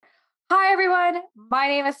Hi, everyone. My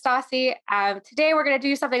name is Stassi. Today, we're going to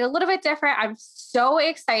do something a little bit different. I'm so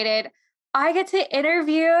excited. I get to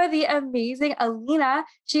interview the amazing Alina.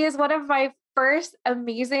 She is one of my first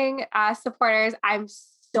amazing supporters. I'm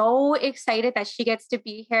so excited that she gets to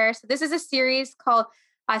be here. So, this is a series called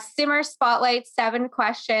Simmer Spotlight 7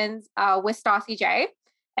 Questions with Stassi J.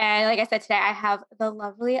 And like I said, today I have the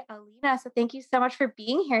lovely Alina. So, thank you so much for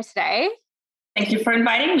being here today. Thank you for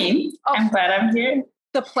inviting me. Oh, I'm glad I'm here.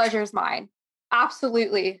 The pleasure's mine.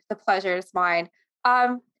 Absolutely, the pleasure is mine.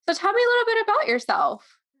 So tell me a little bit about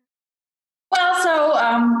yourself.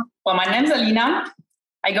 My name's Alina.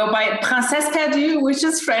 I go by Princesse Perdue, which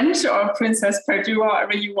is French, or Princess Perdue,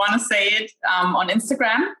 however you want to say it, on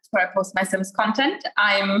Instagram, where I post my Sims content.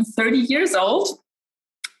 I'm 30 years old,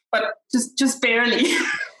 but just barely.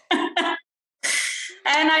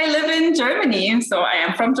 And I live in Germany. So I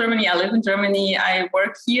am from Germany. I live in Germany. I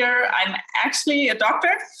work here. I'm actually a doctor,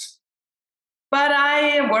 but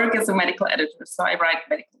I work as a medical editor. So I write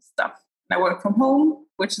medical stuff. I work from home,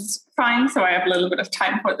 which is fine. So I have a little bit of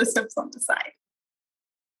time for the Sims on the side.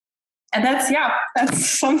 And that's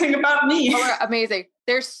something about me. Oh, amazing.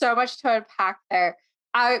 There's so much to unpack there.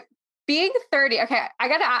 Being 30, okay, I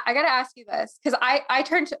gotta ask you this, because I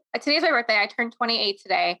turned, today's my birthday. I turned 28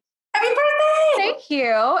 today. Happy birthday! Thank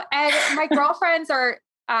you. And my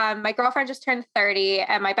my girlfriend just turned 30,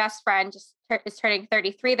 and my best friend is turning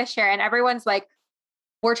 33 this year. And everyone's like,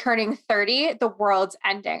 we're turning 30, the world's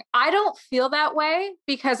ending. I don't feel that way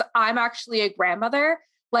because I'm actually a grandmother.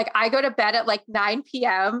 Like, I go to bed at like 9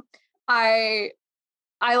 p.m. I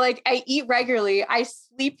eat regularly. I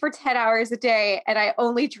sleep for 10 hours a day, and I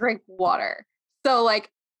only drink water. So like,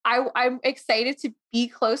 I'm excited to be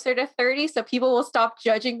closer to 30 so people will stop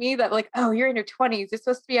judging me that like, oh, you're in your 20s. You're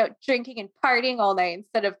supposed to be out drinking and partying all night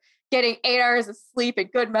instead of getting 8 hours of sleep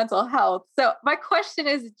and good mental health. So my question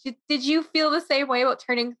is, did you feel the same way about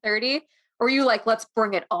turning 30? Or were you like, let's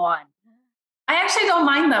bring it on? I actually don't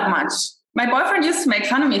mind that much. My boyfriend used to make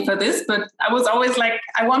fun of me for this, but I was always like,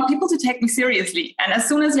 I want people to take me seriously. And as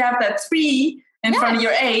soon as you have that 3 in front of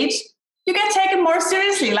your age, you get taken more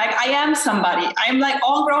seriously. Like, I am somebody. I'm like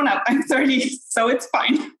all grown up. I'm 30, so it's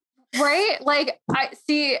fine. Right? Like, I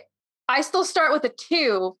still start with a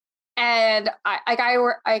 2, and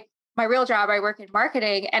my real job, I work in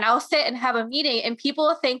marketing, and I'll sit and have a meeting and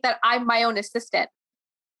people think that I'm my own assistant.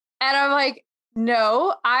 And I'm like,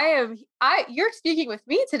 no, you're speaking with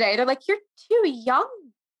me today. They're like, you're too young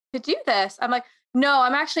to do this. I'm like, no,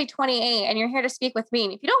 I'm actually 28 and you're here to speak with me.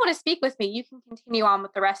 And if you don't want to speak with me, you can continue on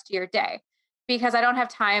with the rest of your day because I don't have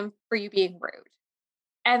time for you being rude.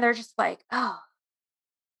 And they're just like, oh,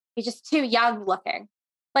 you're just too young looking.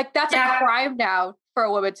 Like, that's a crime now for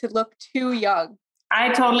a woman to look too young. I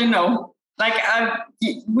totally know. Like, I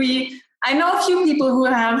know a few people who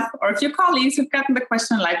have, or a few colleagues who've gotten the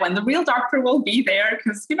question, like, when the real doctor will be there,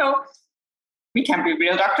 because, we can't be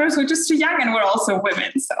real doctors. We're just too young and we're also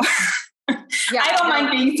women. So yeah, I don't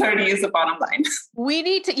mind being 30 is the bottom line. We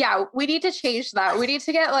need to change that. We need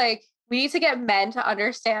to get men to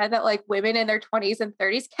understand that like women in their 20s and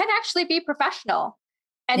 30s can actually be professional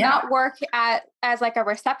and not work as like a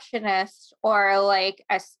receptionist or like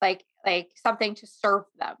as like something to serve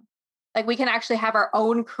them. Like, we can actually have our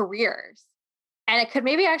own careers and it could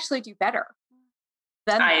maybe actually do better.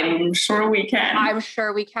 I'm sure we can. I'm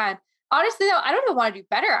sure we can. Honestly, though, I don't even want to do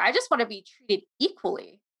better. I just want to be treated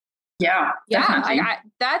equally. Yeah.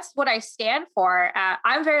 That's what I stand for.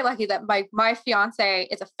 I'm very lucky that my fiance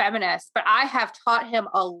is a feminist, but I have taught him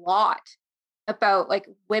a lot about like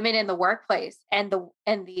women in the workplace and the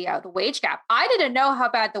wage gap. I didn't know how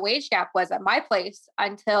bad the wage gap was at my place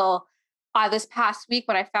until this past week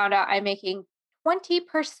when I found out I'm making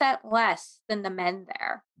 20% less than the men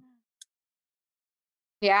there.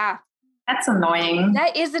 Yeah. That's annoying.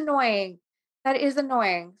 That is annoying.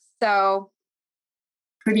 So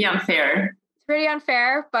pretty unfair. It's pretty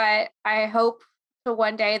unfair, but I hope to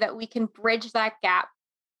one day that we can bridge that gap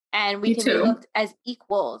and we can be looked as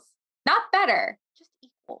equals. Not better, just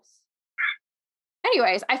equals.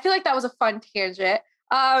 Anyways, I feel like that was a fun tangent.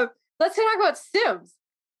 Let's talk about Sims.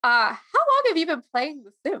 How long have you been playing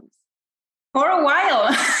The Sims? For a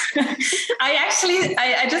while.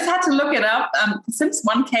 I just had to look it up. Sims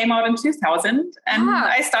 1 came out in 2000 and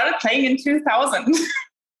I started playing in 2000.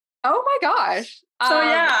 Oh my gosh. So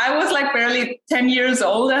I was like barely 10 years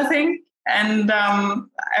old, I think. And I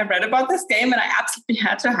read about this game and I absolutely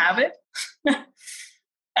had to have it.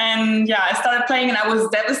 And I started playing and I was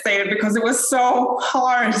devastated because it was so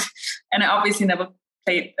hard. And I obviously never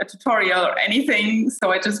played a tutorial or anything.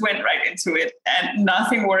 So I just went right into it and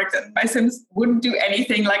nothing worked. And my Sims wouldn't do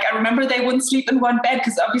anything. Like I remember they wouldn't sleep in one bed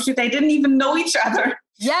because obviously they didn't even know each other.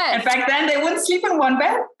 Yes. And back then they wouldn't sleep in one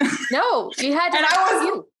bed. No, you had to. And I was,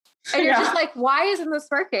 you. And you're just like, why isn't this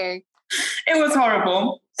working? It was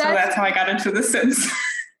horrible. So that's how I got into The Sims.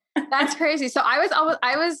 That's crazy. So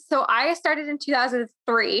I started in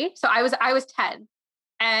 2003. So I was 10,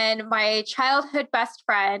 and my childhood best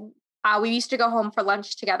friend, we used to go home for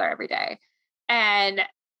lunch together every day. And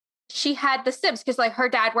she had The Sims because like her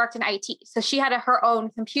dad worked in IT. So she had her own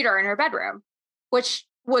computer in her bedroom, which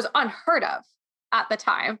was unheard of at the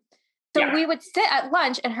time. So we would sit at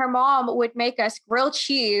lunch and her mom would make us grilled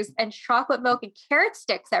cheese and chocolate milk and carrot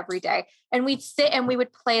sticks every day. And we'd sit and we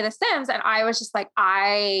would play The Sims. And I was just like,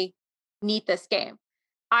 I need this game.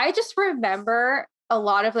 I just remember a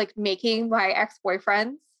lot of like making my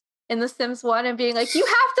ex-boyfriends in The Sims 1 and being like, you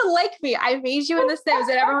have to like me. I made you in The Sims.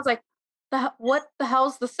 And everyone's like, what the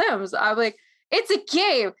hell's The Sims? I'm like, it's a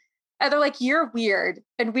game. And they're like, you're weird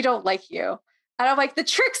and we don't like you. And I'm like, the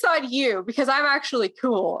trick's on you because I'm actually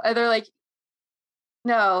cool. And they're like,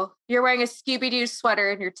 no, you're wearing a Scooby-Doo sweater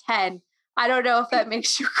and you're 10. I don't know if that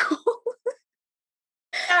makes you cool.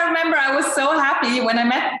 I remember I was so happy when I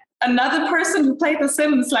met another person who played The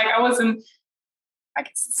Sims. Like I was in, I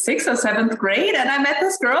guess, 6th or 7th grade. And I met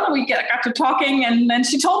this girl and we got to talking. And then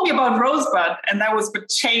she told me about Rosebud. And that was what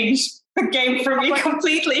changed the game for me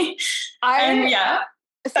completely. That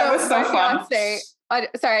was so fun.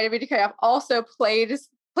 Sorry, I didn't mean to cut you off. Also played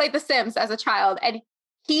The Sims as a child, and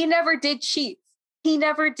he never did cheats. He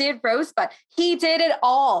never did Rosebud. He did it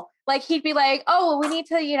all. Like he'd be like, "Oh, well, we need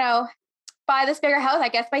to, buy this bigger house. I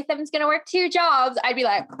guess my Sim's gonna work 2 jobs." I'd be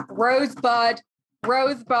like, Rosebud,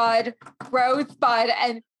 Rosebud, Rosebud,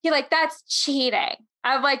 and he like, that's cheating.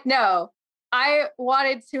 I'm like, no. I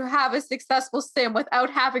wanted to have a successful Sim without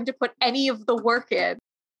having to put any of the work in.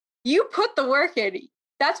 You put the work in.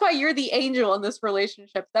 That's why you're the angel in this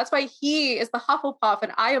relationship. That's why he is the Hufflepuff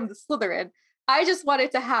and I am the Slytherin. I just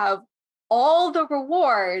wanted to have all the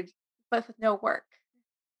reward, but with no work.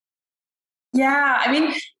 Yeah, I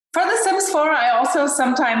mean, for The Sims 4, I also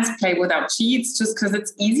sometimes play without cheats just because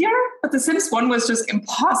it's easier. But The Sims 1 was just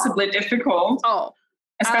impossibly difficult. Oh.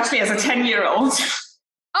 Especially as a 10-year-old.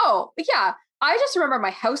 Oh, yeah. I just remember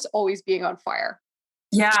my house always being on fire.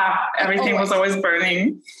 Yeah, everything was always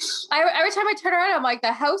burning. Every time I turn around, I'm like,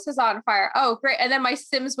 the house is on fire. Oh, great. And then my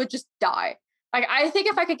Sims would just die. Like, I think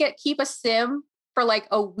if I could keep a Sim for like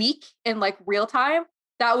a week in like real time,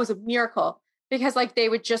 that was a miracle. Because like they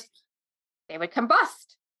would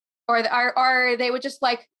combust. Or they would just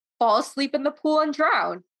like fall asleep in the pool and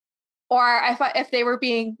drown. Or if they were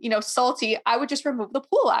being, salty, I would just remove the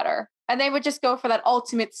pool ladder. And they would just go for that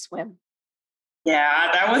ultimate swim. Yeah,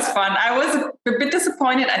 that was fun. I was a bit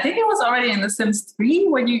disappointed. I think it was already in The Sims 3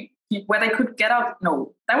 where they could get out.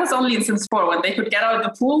 No, that was only in Sims 4 when they could get out of the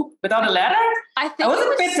pool without a ladder. I was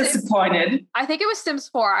a bit disappointed. I think it was Sims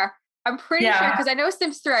 4. I'm pretty sure because I know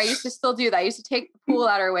Sims 3, I used to still do that. I used to take the pool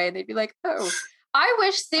ladder away and they'd be like, oh, I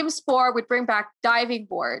wish Sims 4 would bring back diving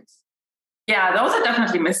boards. Yeah, those are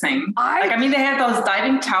definitely missing. They had those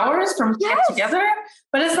diving towers from Get Together,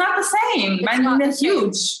 but it's not the same. They're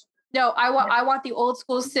huge. No, I want the old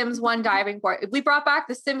school Sims 1 diving board. If we brought back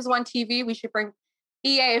the Sims 1 TV, we should bring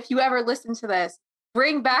EA, if you ever listen to this,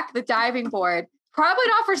 bring back the diving board. Probably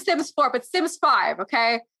not for Sims 4, but Sims 5,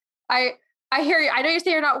 okay? I hear you. I know you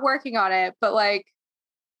say you're not working on it, but like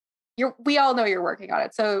we all know you're working on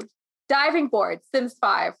it. So diving board, Sims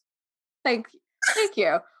 5. Thank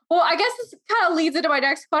you. Well, I guess this kind of leads into my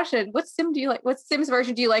next question. What Sim do you like? What Sims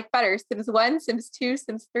version do you like better? Sims 1, Sims 2,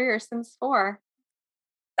 Sims 3, or Sims 4?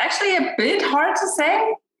 Actually a bit hard to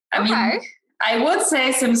say. I mean, I would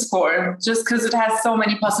say Sims 4 just because it has so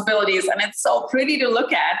many possibilities and it's so pretty to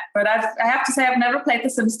look at. But I have to say I've never played The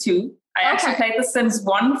Sims 2. I actually played The Sims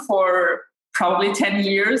 1 for probably 10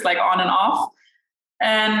 years, like on and off.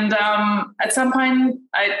 And at some point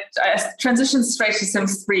I transitioned straight to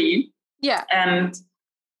Sims 3. Yeah. And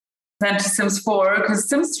then to Sims 4 because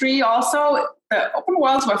Sims 3 also, the open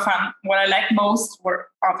worlds were fun. What I liked most were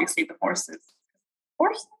obviously the horses.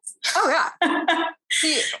 Oh yeah.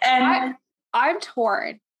 See, and I'm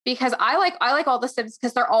torn because I like all the Sims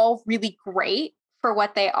because they're all really great for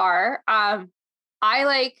what they are. I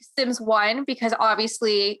like Sims 1 because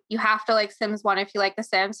obviously you have to like Sims 1 if you like the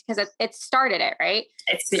Sims because it started it, right?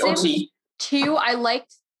 It's the OG. Sims 2, I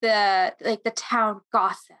liked the town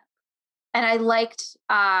gossip. And I liked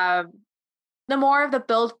the more of the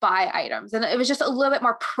build buy items. And it was just a little bit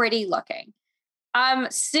more pretty looking.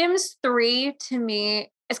 Sims 3 to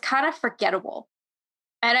me is kind of forgettable.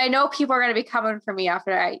 and I know people are going to be coming for me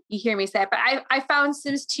after you hear me say it, but I found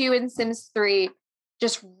Sims 2 and Sims 3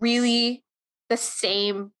 just really the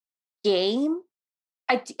same game.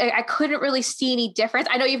 I couldn't really see any difference.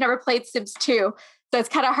 I know you've never played Sims 2, so it's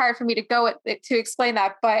kind of hard for me to explain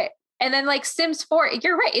that. But and then like Sims 4,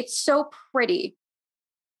 you're right. It's so pretty.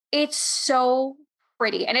 It's so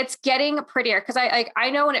pretty, and it's getting prettier because I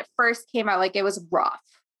know when it first came out, like it was rough,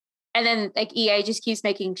 and then like EA just keeps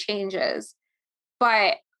making changes.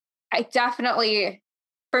 But I definitely,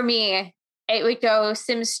 for me, it would go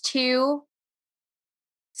Sims 2,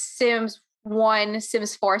 Sims 1,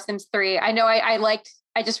 Sims 4, Sims 3. I know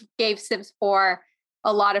I just gave Sims 4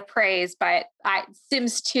 a lot of praise, but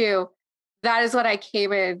Sims 2, that is what I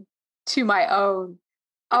came in to my own.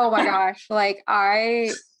 Oh my gosh. Like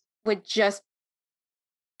I would just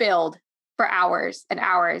build for hours and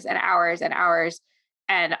hours and hours and hours.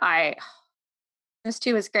 And Sims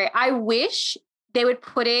 2 is great. I wish they would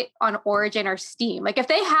put it on Origin or Steam. Like if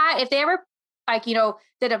they ever like,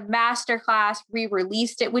 did a masterclass,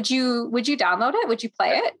 re-released it, would you download it? Would you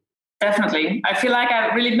play it? Definitely. I feel like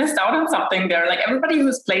I really missed out on something there. Like everybody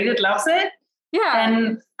who's played it loves it. Yeah.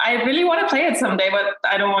 And I really want to play it someday, but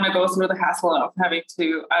I don't want to go through the hassle of having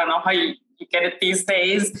to, I don't know how you get it these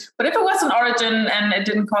days. But if it was an Origin and it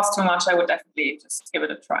didn't cost too much, I would definitely just give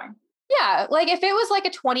it a try. Yeah. Like if it was like a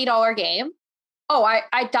 $20 game,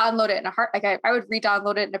 I download it in a heart. Like I would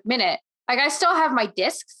re-download it in a minute. Like I still have my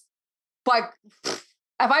discs, but if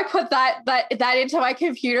I put that into my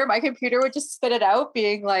computer would just spit it out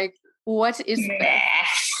being like, what is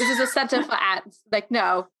this? This is a set of ads. Like,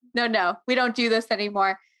 no, we don't do this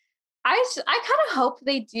anymore. I kind of hope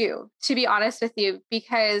they do, to be honest with you,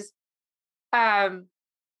 because,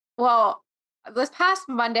 well, this past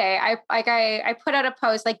Monday, I put out a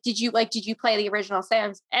post, like, did you play the original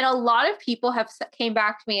Sims? And a lot of people came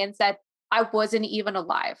back to me and said, I wasn't even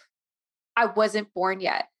alive. I wasn't born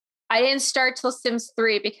yet. I didn't start till Sims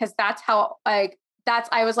 3 because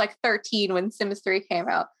I was like 13 when Sims 3 came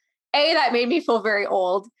out. That made me feel very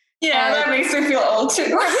old. Yeah, that makes me feel old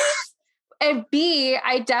too. And B,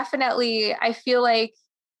 I feel like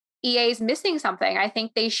EA is missing something. I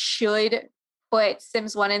think they should put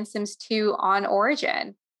Sims 1 and Sims 2 on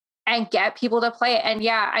Origin and get people to play it. And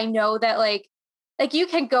yeah, I know that like you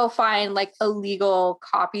can go find like illegal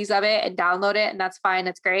copies of it and download it, and that's fine.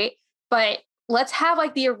 That's great. But let's have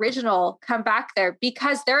like the original come back there,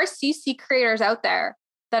 because there are CC creators out there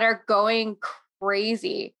that are going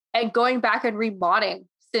crazy and going back and remodding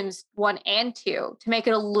Sims 1 and 2 to make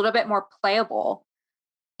it a little bit more playable,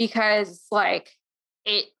 because like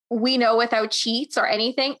we know without cheats or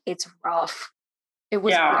anything, it's rough. It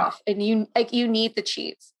was rough, and you need the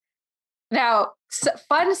cheats. Now,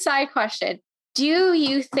 fun side question. Do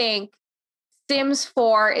you think Sims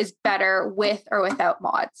 4 is better with or without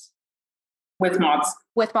mods? With mods.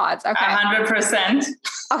 With mods. Okay. 100%.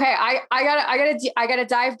 Okay. I gotta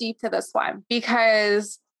dive deep to this one,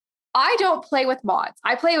 because I don't play with mods.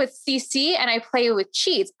 I play with CC and I play with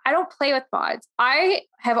cheats. I don't play with mods.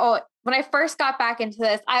 When I first got back into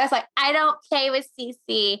this, I was like, I don't play with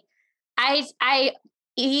CC. I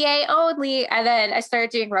EA only. And then I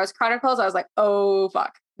started doing Rose Chronicles. I was like, oh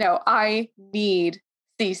fuck. No, I need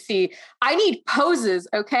CC. I need poses.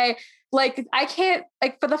 Okay. Like I can't,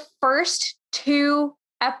 like for the first two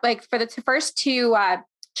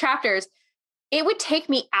chapters, it would take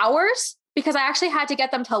me hours, because I actually had to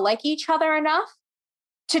get them to like each other enough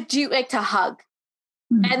to hug.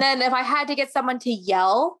 Mm-hmm. And then if I had to get someone to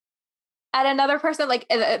yell at another person, like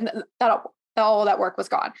all that work was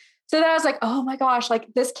gone. So then I was like, oh my gosh,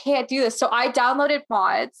 like this can't do this. So I downloaded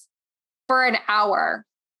mods for an hour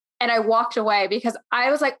and I walked away, because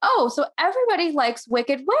I was like, oh, so everybody likes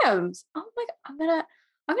Wicked Whims. Oh my God,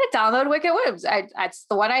 I'm gonna download Wicked Whims. That's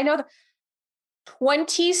the one I know.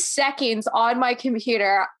 20 seconds on my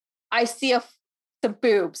computer, I see some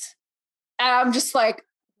boobs. And I'm just like,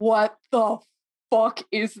 what the fuck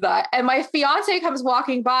is that? And my fiance comes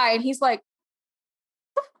walking by and he's like,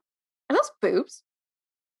 are those boobs?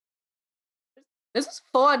 Is this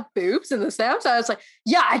full on boobs in the Sims? I was like,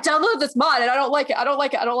 yeah, I downloaded this mod and I don't like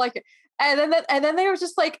it. And then they were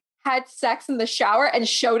just like, had sex in the shower and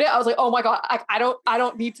showed it. I was like, oh my God, I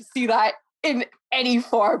don't need to see that in any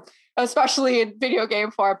form, especially in video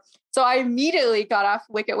game form. So I immediately got off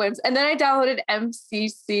Wicked Whims, and then I downloaded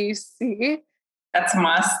MCCC. That's a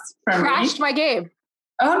must for me. Crashed my game.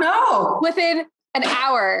 Oh no. Within an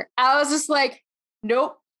hour. I was just like,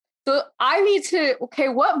 nope. So I need to,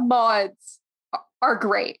 what mods are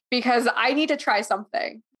great? Because I need to try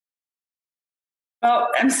something. Well,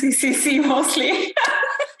 MCCC mostly.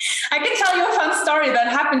 I can tell you a fun story that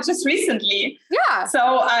happened just recently. Yeah.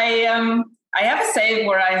 So I have a save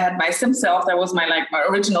where I had my sim self. That was my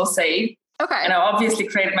original save. Okay. And I obviously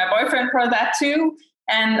created my boyfriend for that too.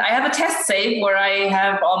 And I have a test save where I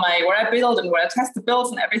have where I build and where I test the builds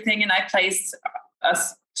and everything. And I placed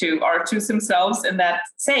our two sim selves in that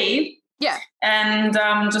save. Yeah. And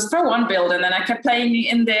just for one build. And then I kept playing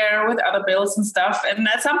in there with other builds and stuff. And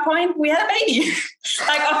at some point we had a baby,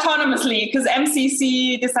 like autonomously, because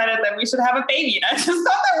MCC decided that we should have a baby. And I just thought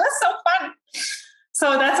that was so fun.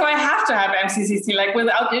 So that's why I have to have MCCC. Like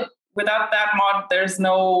without that mod, there's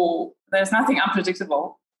nothing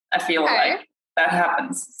unpredictable. I feel like that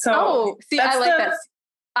happens. So I like this.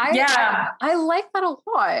 I like that a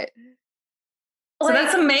lot. So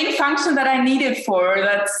that's the main function that I needed for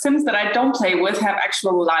that Sims that I don't play with have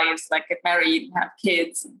actual lives, like get married and have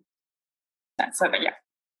kids. And so, but yeah.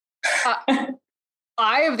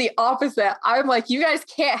 I am the opposite. I'm like, you guys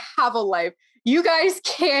can't have a life. You guys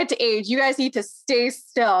can't age. You guys need to stay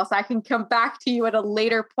still so I can come back to you at a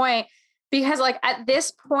later point. Because like at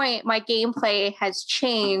this point, my gameplay has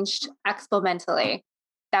changed exponentially.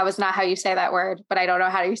 That was not how you say that word, but I don't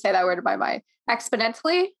know how you say that word in my mind.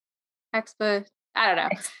 Exponentially? I don't know.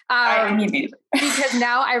 Because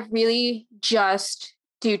now I really just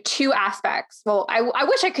do two aspects. Well, I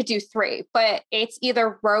wish I could do three, but it's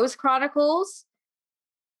either Rose Chronicles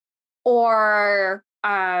or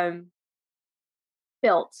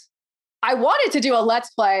Built. I wanted to do a Let's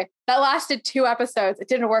Play that lasted 2 episodes. It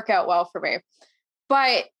didn't work out well for me.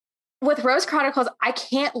 But with Rose Chronicles, I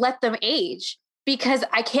can't let them age because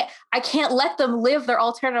I can't let them live their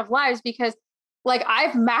alternative lives because like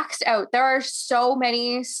I've maxed out. There are so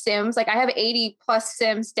many Sims. Like I have 80 plus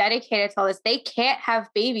Sims dedicated to all this. They can't have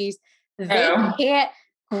babies. They can't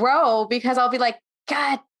grow because I'll be like,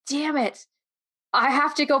 God damn it. I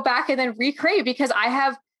have to go back and then recreate because I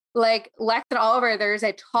have like Lex and Oliver. There's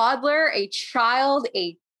a toddler, a child,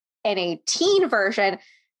 and a teen version.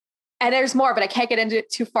 And there's more, but I can't get into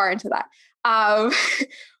too far into that.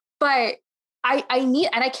 But I need,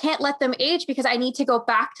 and I can't let them age because I need to go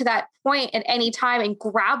back to that point at any time and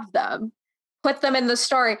grab them, put them in the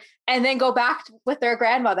story, and then go back with their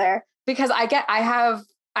grandmother because I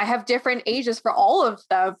have different ages for all of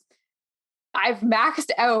them. I've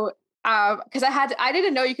maxed out because I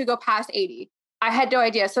didn't know you could go past 80. I had no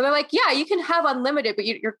idea. So they're like, yeah, you can have unlimited, but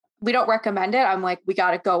we don't recommend it. I'm like, we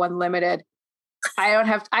got to go unlimited.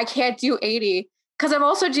 I can't do 80 because I'm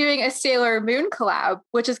also doing a Sailor Moon collab,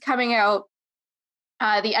 which is coming out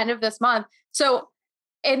the end of this month. So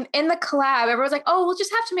in the collab, everyone's like, oh, we'll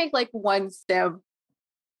just have to make like one Sim.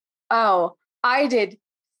 Oh, I did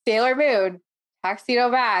Sailor Moon, Tuxedo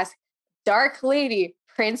Mask, Dark Lady,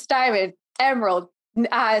 Prince Diamond, Emerald,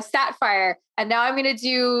 Sapphire, and now I'm gonna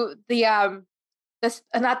do the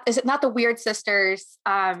not the Weird Sisters,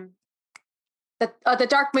 the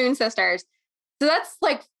Dark Moon Sisters. So that's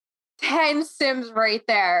like 10 Sims right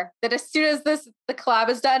there that as soon as the collab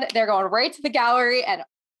is done, they're going right to the gallery and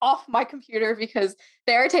off my computer because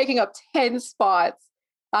they're taking up 10 spots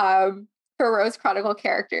for Rose Chronicle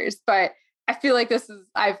characters. But I feel like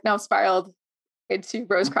I've now spiraled into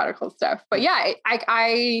Rose Chronicle stuff. But yeah,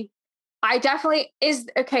 I definitely is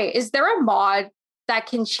there a mod that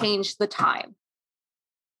can change the time?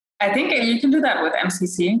 I think you can do that with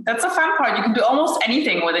MCC. That's the fun part. You can do almost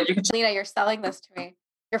anything with it. You can. Lena, you're selling this to me.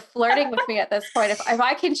 You're flirting with me at this point. If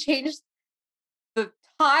I can change the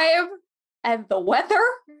time and the weather,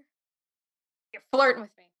 you're flirting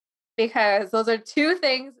with me because those are two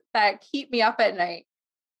things that keep me up at night.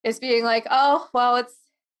 Is being like, oh, well,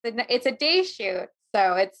 it's a day shoot,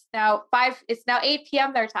 so it's now 8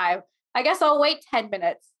 p.m. their time. I guess I'll wait 10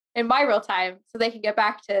 minutes in my real time so they can get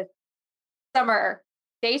back to summer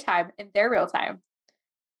daytime in their real time.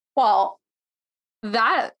 Well,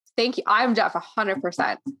 thank you. I'm def 100%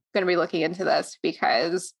 going to be looking into this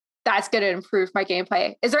because that's going to improve my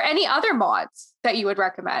gameplay. Is there any other mods that you would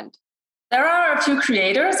recommend? There are a few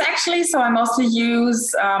creators actually. So I mostly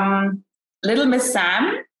use Little Miss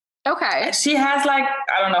Sam. Okay. She has like,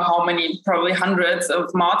 I don't know how many, probably hundreds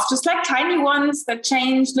of mods, just like tiny ones that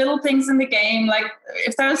change little things in the game. Like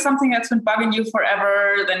if there's something that's been bugging you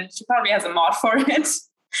forever, then she probably has a mod for it.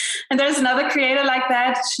 And there's another creator like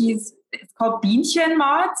that. It's called Bienchen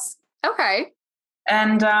Mods. Okay.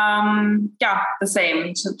 And the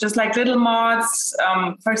same. So just like little mods.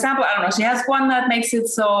 For example, I don't know, she has one that makes it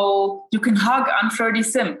so you can hug unflirty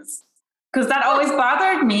Sims. Because that always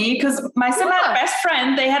bothered me because my Sim had a best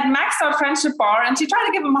friend. They had maxed out friendship bar and she tried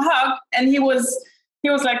to give him a hug and he was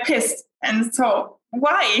like pissed. And so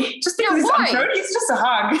why? Just because he's unflirty, it's just a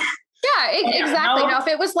hug. Yeah, exactly. No. Now, if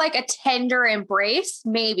it was like a tender embrace,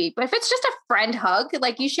 maybe. But if it's just a friend hug,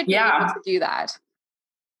 like you should be able to do that.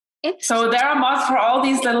 So there are mods for all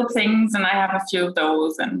these little things, and I have a few of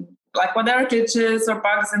those. And like when there are glitches or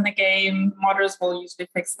bugs in the game, modders will usually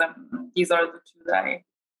fix them. These are the two that I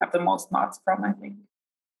have the most mods from, I think.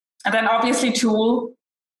 And then obviously Tool.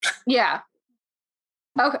 Yeah.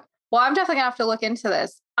 Okay. Well, I'm definitely gonna have to look into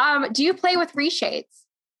this. Do you play with reshades?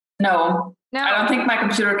 No. I don't think my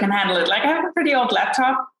computer can handle it. Like I have a pretty old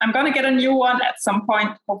laptop. I'm gonna get a new one at some point,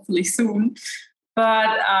 hopefully soon.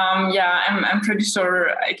 But yeah, I'm pretty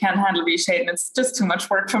sure I can't handle reshade, and it's just too much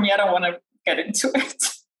work for me. I don't want to get into it.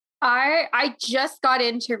 I just got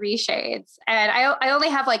into reshades, and I only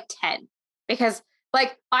have like 10 because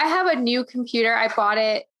like I have a new computer. I bought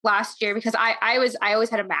it last year because I always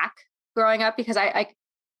had a Mac growing up because I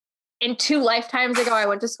in 2 lifetimes ago I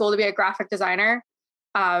went to school to be a graphic designer.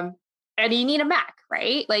 And you need a Mac,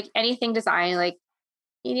 right? Like anything design, like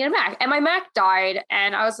you need a Mac. And my Mac died,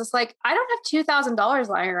 and I was just like, I don't have $2,000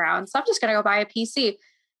 lying around, so I'm just gonna go buy a PC.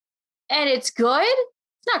 And it's good.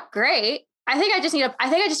 It's not great. I think I just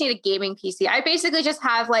need a gaming PC. I basically just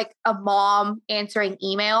have like a mom answering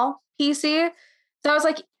email PC. So I was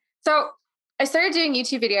like, so I started doing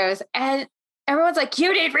YouTube videos, and everyone's like,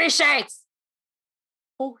 you need reshades.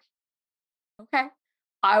 Oh, okay.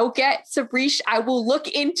 I'll get some I will look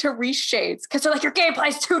into reshades because they're like, your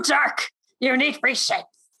gameplay's too dark. You need reshades.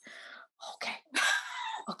 Okay.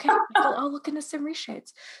 Okay. I'll look into some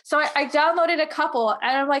reshades. So I downloaded a couple,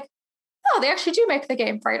 and I'm like, oh, they actually do make the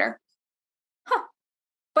game brighter. Huh.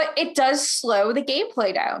 But it does slow the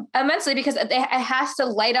gameplay down immensely because it has to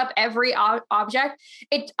light up every object.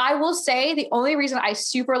 I will say the only reason I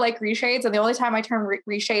super like reshades, and the only time I turn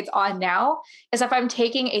reshades on now, is if I'm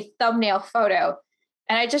taking a thumbnail photo.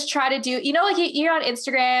 And I just try to do, like you're on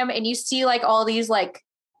Instagram and you see like all these like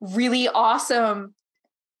really awesome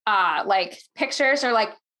like pictures, or like,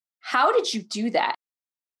 how did you do that?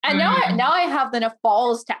 And now I have the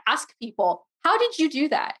balls to ask people, how did you do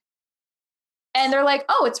that? And they're like,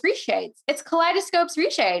 oh, it's reshades. It's Kaleidoscope's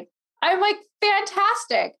reshade. I'm like,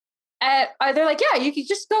 fantastic. And they're like, yeah, you can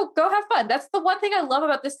just go have fun. That's the one thing I love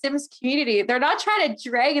about the Sims community. They're not trying to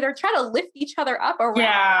drag, they're trying to lift each other up around.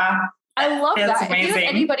 Yeah. I love that. Amazing. If you had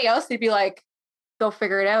anybody else, they'd be like, go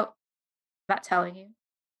figure it out. I'm not telling you.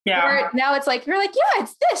 Yeah. Or now it's like, you're like, yeah,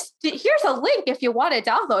 it's this. Here's a link if you want to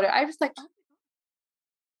download it. I'm just like, oh,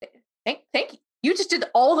 thank you. You just did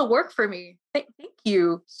all the work for me. Thank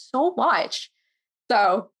you so much.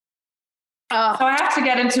 So I have to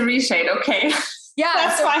get into reshade. Okay. Yeah.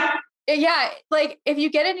 That's fine. Yeah. Like if you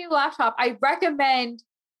get a new laptop, I recommend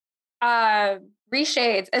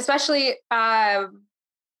reshades, especially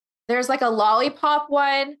there's like a Lollipop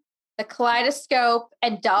one, the Kaleidoscope,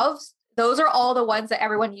 and Doves. Those are all the ones that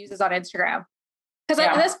everyone uses on Instagram. Because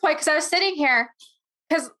at this point, because I was sitting here,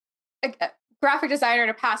 because a graphic designer in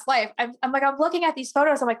a past life, I'm looking at these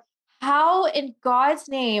photos. I'm like, how in God's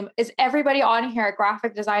name is everybody on here a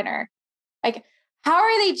graphic designer? Like, how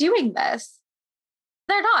are they doing this?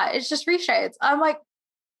 They're not. It's just reshades. I'm like,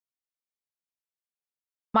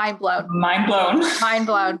 mind blown.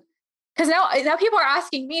 Because now people are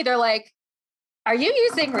asking me, they're like, are you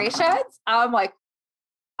using reshades? I'm like,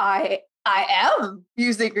 I am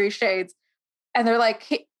using reshades. And they're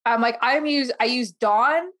like, I'm like, I use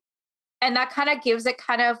Dawn, and that kind of gives it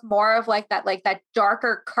kind of more of like that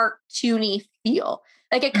darker cartoony feel.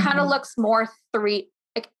 Like it kind of looks more 3D.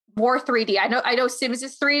 I know Sims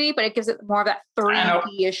is 3D, but it gives it more of that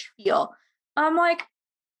 3D-ish feel. I'm like,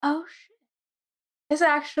 oh shit. This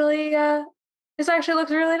actually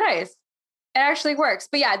looks really nice. It actually works.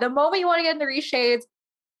 But yeah, the moment you want to get into reshades,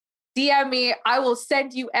 DM me. I will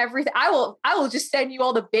send you everything. I will just send you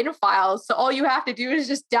all the bin files. So all you have to do is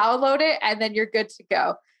just download it, and then you're good to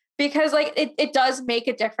go. Because like it does make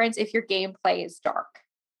a difference if your gameplay is dark.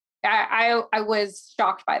 I was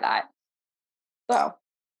shocked by that. So it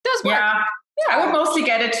does work. Yeah. I would mostly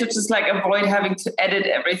get it to just like avoid having to edit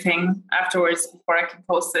everything afterwards before I can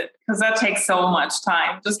post it, because that takes so much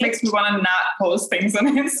time. Just makes me want to not post things on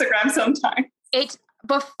Instagram sometimes.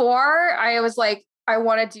 Before I was like, I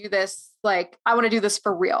want to do this. Like, I want to do this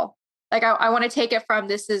for real. Like, I want to take it from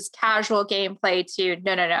this is casual gameplay to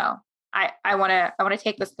no. I want to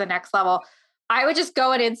take this to the next level. I would just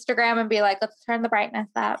go on Instagram and be like, let's turn the brightness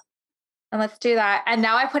up and let's do that. And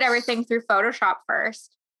now I put everything through Photoshop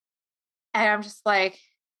first. And I'm just like,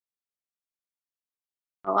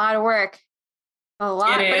 a lot of work. A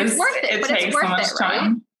lot. It is. It's worth it. It takes so much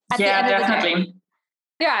time. Yeah, definitely.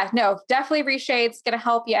 Yeah, no, definitely reshade's going to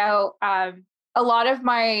help you out. A lot of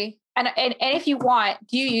my, and if you want,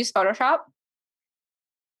 do you use Photoshop?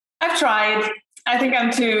 I've tried. I think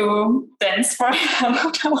I'm too dense for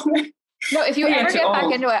it. No, if you Maybe I'm ever too get back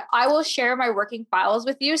old. into it, I will share my working files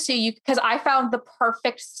with you. So because I found the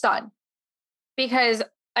perfect sun because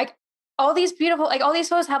like all these beautiful, like all these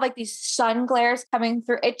photos have like these sun glares coming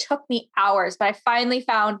through. It took me hours, but I finally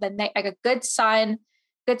found the night, like a good sun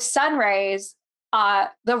rays,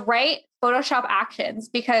 the right Photoshop actions,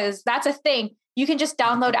 because that's a thing. You can just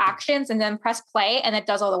download actions and then press play and it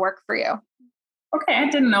does all the work for you. Okay, I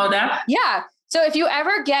didn't know that. Yeah. So if you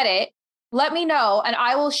ever get it, let me know and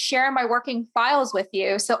I will share my working files with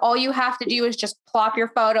you. So all you have to do is just plop your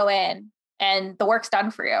photo in and the work's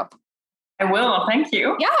done for you. I will. Thank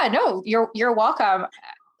you. Yeah, no, you're welcome.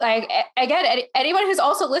 Like again, anyone who's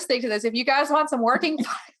also listening to this, if you guys want some working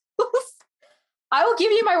files, I will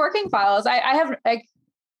give you my working files. I have like,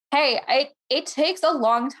 hey, it takes a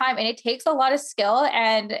long time and it takes a lot of skill.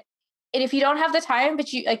 And if you don't have the time,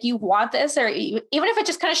 but you want this, or even if it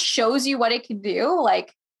just kind of shows you what it can do,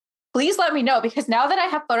 like, please let me know, because now that I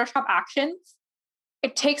have Photoshop actions,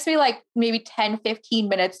 it takes me like maybe 10, 15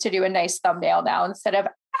 minutes to do a nice thumbnail now instead of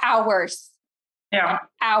hours. Yeah.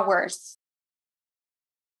 Hours.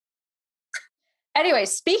 Anyway,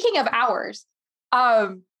 speaking of hours,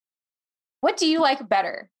 what do you like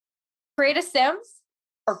better? Create a Sims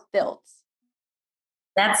or builds?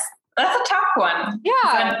 That's a tough one.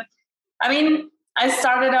 Yeah. I mean, I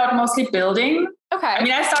started out mostly building. Okay. I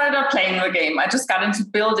mean, I started out playing the game. I just got into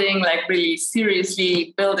building, like really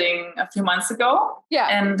seriously building a few months ago. Yeah.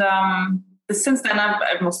 And since then,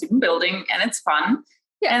 I've mostly been building and it's fun.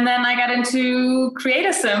 Yeah. And then I got into Create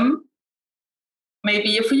a Sim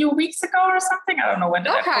maybe a few weeks ago or something. I don't know when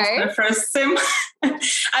did I post my first Sim.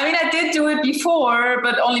 I mean, I did do it before,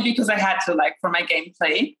 but only because I had to, like, for my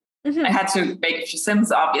gameplay. Mm-hmm. I had to make a few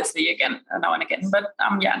Sims, obviously, again, now and again. But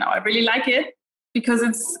yeah, no, I really like it because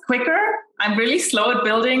it's quicker. I'm really slow at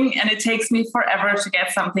building and it takes me forever to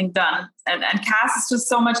get something done. And CAS is just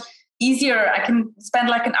so much easier. I can spend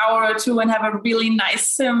like an hour or two and have a really nice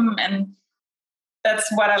Sim. And that's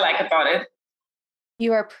what I like about it.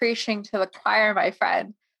 You are preaching to the choir, my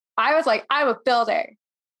friend. I was like, I'm a builder.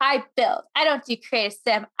 I build. I don't do Create a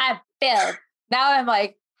Sim. I build. Now I'm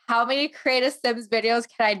like, how many Create a Sims videos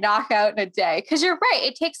can I knock out in a day? Because you're right.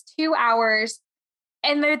 It takes 2 hours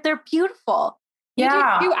and they're beautiful. You do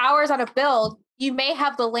 2 hours on a build, you may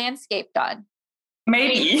have the landscape done.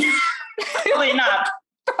 Maybe. Probably not.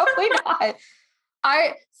 Probably not.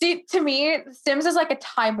 I see, to me, Sims is like a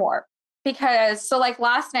time warp because so like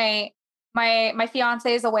last night, my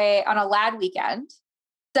fiance is away on a lad weekend.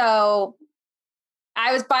 So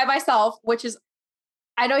I was by myself, which is,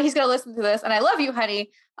 I know he's going to listen to this and I love you,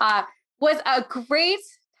 honey. Was a great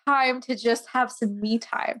time to just have some me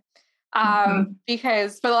time.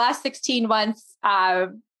 Because for the last 16 months,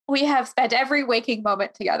 we have spent every waking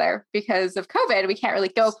moment together because of COVID. We can't really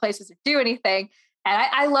go places or do anything. And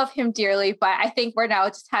I love him dearly, but I think we're now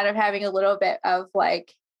just kind of having a little bit of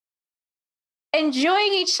like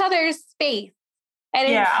enjoying each other's space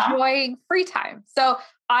and enjoying free time. So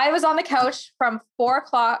I was on the couch from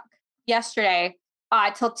 4:00 yesterday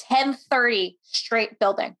till 10:30 straight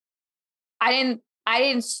building. I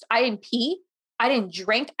didn't pee. I didn't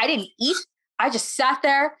drink. I didn't eat. I just sat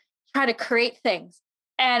there trying to create things.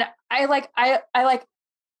 And I like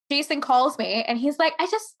Jason calls me and he's like, I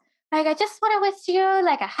just want to wish you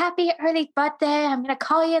like a happy early birthday. I'm going to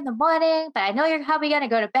call you in the morning, but I know you're probably going to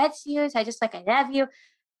go to bed soon. So I just like, I love you.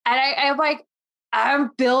 And I'm like,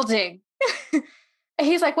 I'm building. And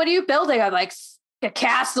he's like, what are you building? I'm like, a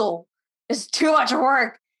castle. It's too much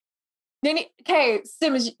work. Okay,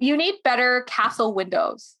 Sims, you need better castle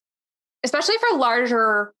windows, especially for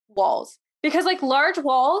larger walls, because like large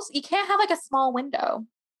walls, you can't have like a small window.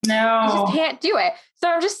 No. You just can't do it. So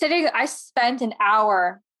I'm just sitting, I spent an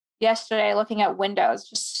hour yesterday looking at windows,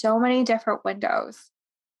 just so many different windows.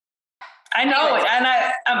 I know. Anyways. And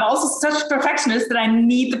I'm also such a perfectionist that I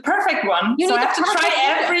need the perfect one. So I have to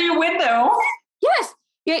try every window. Yes.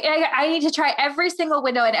 I need to try every single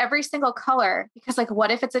window and every single color because like,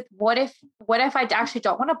 what if I actually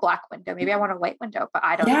don't want a black window? Maybe I want a white window, but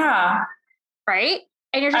I don't know. Right.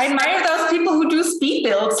 And you're just, I admire those people who do speed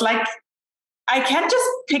builds. Like, I can't just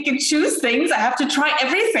pick and choose things. I have to try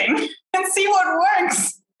everything and see what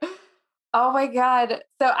works. Oh my God.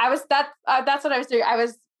 So that's what I was doing. I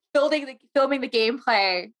was filming the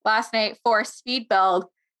gameplay last night for speed build.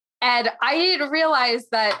 And I didn't realize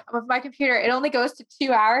that with my computer, it only goes to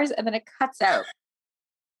 2 hours and then it cuts out.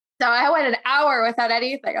 So I went an hour without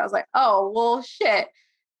anything. I was like, oh, well, shit.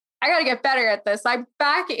 I got to get better at this. I'm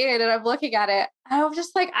back in and I'm looking at it. I'm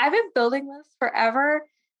just like, I've been building this forever.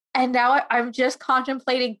 And now I'm just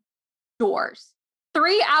contemplating doors.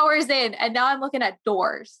 3 hours in, and now I'm looking at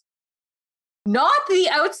doors. Not the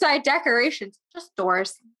outside decorations, just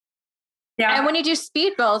doors. Yeah. And when you do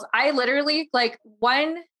speed builds, I literally like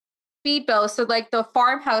one speed build. So like the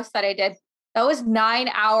farmhouse that I did, that was 9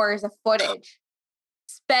 hours of footage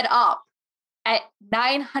sped up at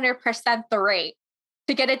 900% the rate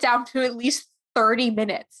to get it down to at least 30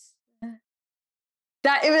 minutes.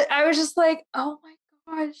 I was just like, oh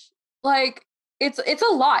my gosh, like it's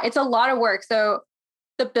a lot. It's a lot of work. So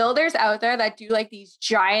the builders out there that do like these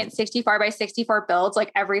giant 64 by 64 builds,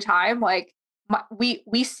 like every time, like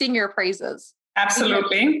we sing your praises.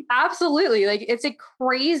 Absolutely. Absolutely. Like it's a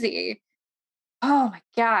crazy. Oh my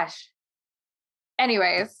gosh.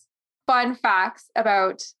 Anyways, fun facts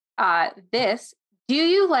about this. Do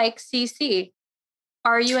you like CC?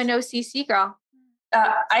 Are you a no CC girl?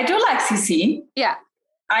 I do like CC. Yeah.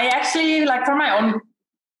 I actually, like, for my own,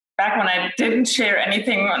 back when I didn't share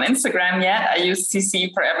anything on Instagram yet, I used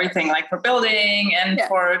CC for everything, like for building and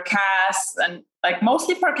for CAS, and like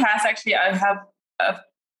mostly for CAS. Actually, I have a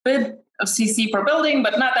bit of CC for building,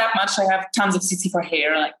 but not that much. I have tons of CC for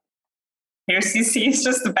hair. Like, hair CC is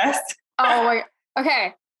just the best. Oh my,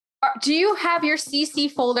 okay. Do you have your CC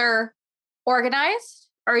folder organized,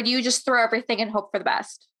 or do you just throw everything and hope for the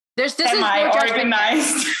best? This is no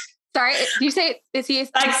organized. Sorry, do you say is he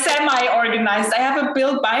like semi-organized? I have a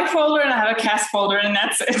build by folder and I have a CAS folder, and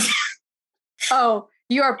that's it. Oh,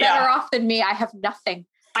 you are better off than me. I have nothing.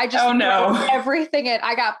 I just throw everything in.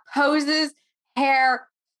 I got poses, hair,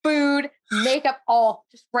 food, makeup, all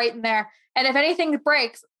just right in there. And if anything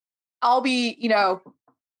breaks, I'll be,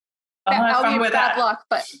 I'll be bad luck,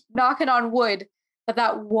 but knocking on wood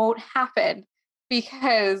that won't happen,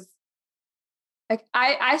 because like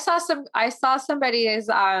I saw somebody's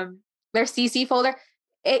their CC folder.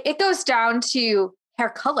 It goes down to hair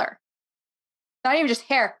color, not even just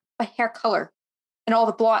hair, but hair color and all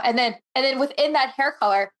the blonde, and then within that hair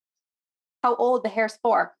color, how old the hair's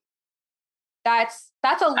for. That's a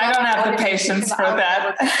lot. I don't have the patience for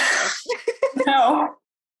that. No.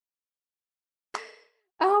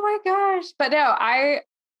 Oh my gosh. But no, I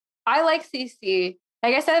like CC.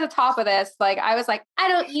 Like I said at the top of this, like I was like, I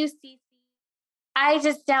don't use CC. I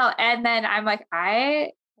just don't. And then I'm like,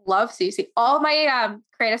 I love CC. All my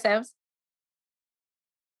Creative Sims,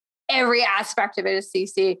 every aspect of it is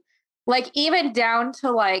CC. Like even down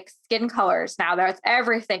to like skin colors now, that's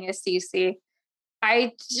everything is CC.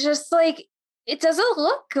 I just like, it doesn't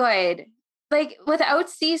look good. Like without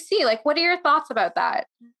CC, like what are your thoughts about that?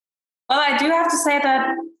 Well, I do have to say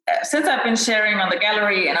that since I've been sharing on the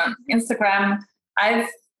gallery and on Instagram, I've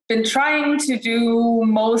been trying to do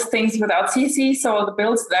most things without CC. So the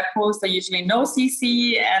builds that I post are usually no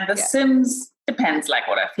CC, and the Sims depends, like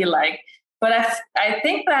what I feel like. But I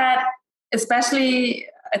think that especially,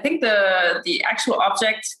 I think the actual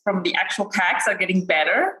objects from the actual packs are getting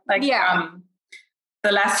better. Like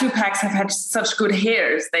the last few packs have had such good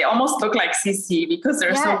hairs. They almost look like CC because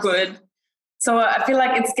they're so good. So I feel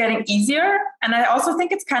like it's getting easier. And I also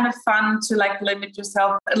think it's kind of fun to like limit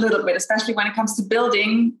yourself a little bit, especially when it comes to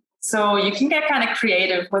building. So you can get kind of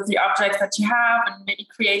creative with the objects that you have and maybe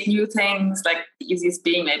create new things, like the easiest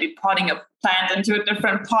being maybe potting a plant into a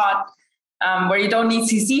different pot where you don't need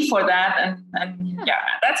CC for that. And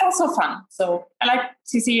that's also fun. So I like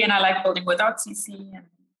CC and I like building without CC. And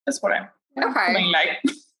that's what I'm feeling like.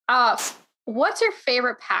 What's your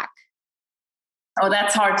favorite pack? Oh,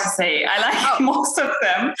 that's hard to say. I like most of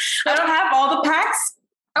them. I don't have all the packs.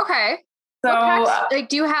 Okay. So what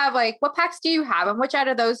packs do you have, and which out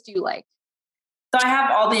of those do you like? So I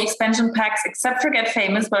have all the expansion packs except for Get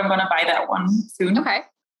Famous, but I'm going to buy that one soon. Okay.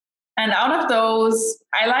 And out of those,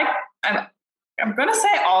 I'm going to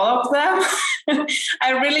say all of them.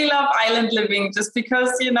 I really love Island Living just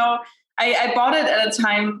because, I bought it at a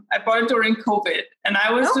time, I bought it during COVID, and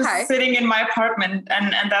I was just sitting in my apartment,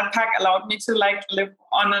 and that pack allowed me to like live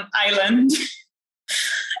on an island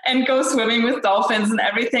and go swimming with dolphins and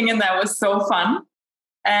everything. And that was so fun.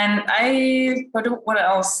 And what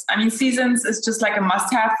else? I mean, Seasons is just like a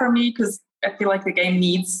must have for me because I feel like the game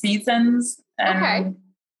needs seasons. And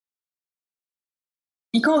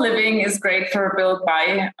Eco Living is great for a build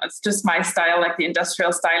buy. It's just my style, like the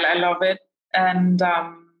industrial style. I love it. And,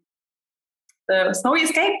 the Snowy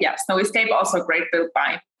Escape, Snowy Escape also a great build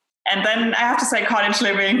buy. And then I have to say Cottage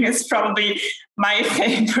Living is probably my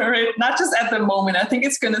favorite, not just at the moment. I think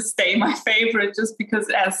it's going to stay my favorite just because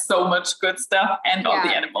it has so much good stuff and all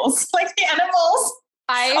the animals. Like the animals.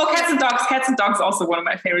 Cats and Dogs. Cats and Dogs also one of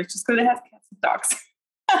my favorites just because it has cats and dogs.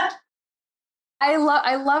 I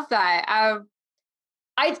love that.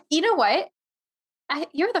 You know what?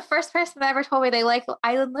 You're the first person that ever told me they like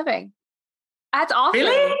Island Living. That's awesome.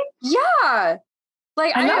 Really? Yeah.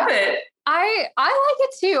 Like I love it. I like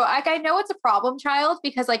it too. Like I know it's a problem child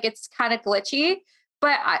because like it's kind of glitchy,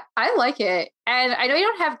 but I like it. And I know you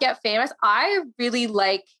don't have Get Famous. I really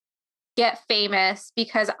like Get Famous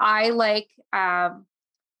because I like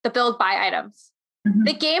the build buy items. Mhm.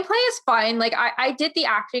 The gameplay is fun. Like I did the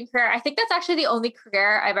acting career. I think that's actually the only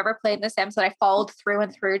career I've ever played in The Sims that I followed through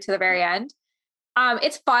and through to the very end.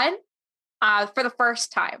 It's fun for the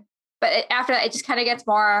first time, but after that, it just kind of gets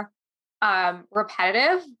more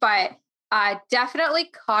repetitive. But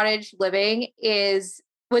definitely cottage living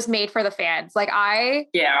was made for the fans. Like I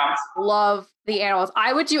love the animals.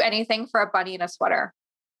 I would do anything for a bunny in a sweater.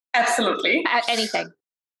 Absolutely. Anything.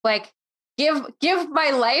 Like give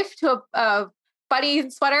my life to a bunny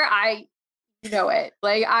sweater. I know it.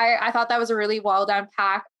 Like I thought that was a really well done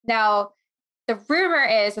pack. Now the rumor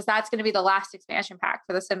is that's going to be the last expansion pack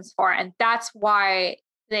for The Sims 4, and that's why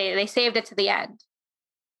they saved it to the end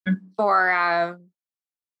for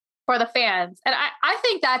the fans. And I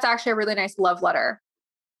think that's actually a really nice love letter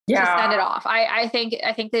to send it off. I think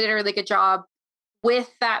they did a really good job with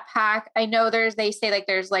that pack. I know they say like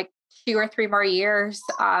there's like 2 or 3 more years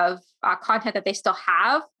of content that they still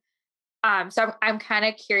have. So I'm kind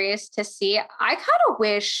of curious to see. I kind of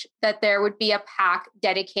wish that there would be a pack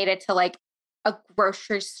dedicated to like a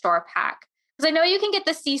grocery store pack. Because I know you can get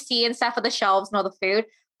the CC and stuff with the shelves and all the food.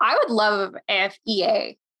 I would love if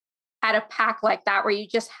EA had a pack like that where you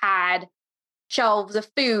just had shelves of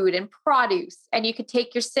food and produce and you could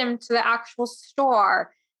take your sim to the actual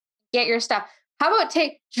store, get your stuff. How about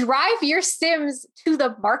drive your Sims to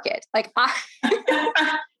the market? Like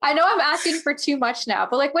I know I'm asking for too much now,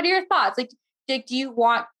 but like, what are your thoughts? Like, do you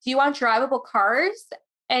want drivable cars?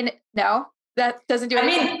 And no, that doesn't do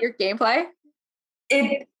anything for your gameplay.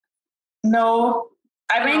 No,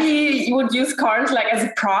 I mainly would use cars like as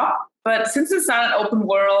a prop, but since it's not an open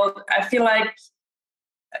world, I feel like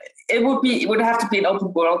it would have to be an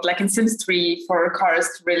open world, like in Sims 3 for cars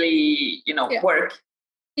to really, work.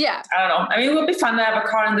 Yeah. I don't know. I mean, it would be fun to have a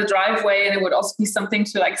car in the driveway, and it would also be something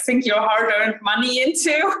to like sink your hard-earned money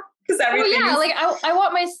into. Because everything like I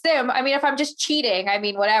want my sim. I mean, if I'm just cheating, I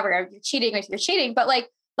mean, whatever. You're cheating. But like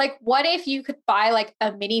what if you could buy like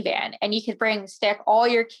a minivan and you could stick all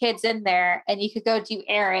your kids in there and you could go do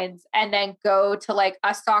errands and then go to like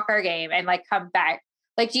a soccer game and like come back?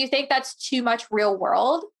 Like, do you think that's too much real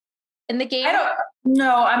world in the game? I don't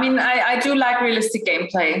know. I mean, I do like realistic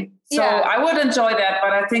gameplay. So I would enjoy that,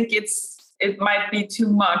 but I think it might be too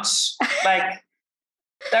much. Like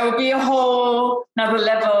there would be a whole another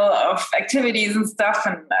level of activities and stuff.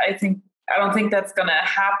 And I don't think that's going to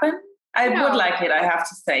happen. I would like it, I have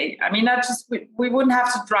to say. I mean, we wouldn't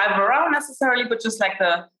have to drive around necessarily, but just like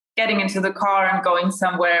the getting into the car and going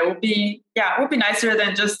somewhere would be nicer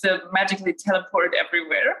than just to magically teleport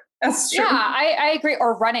everywhere. That's true. Yeah, I agree.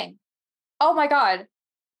 Or running. Oh my God.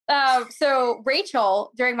 So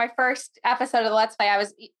Rachel, during my first episode of the Let's Play, I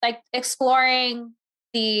was like exploring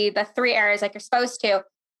the 3 areas like you're supposed to.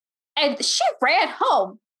 And she ran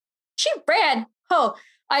home.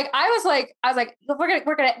 Like I was like,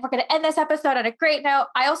 we're gonna end this episode on a great note.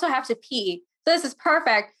 I also have to pee, so this is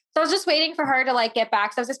perfect. So I was just waiting for her to like get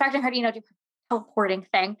back. So I was expecting her to do her teleporting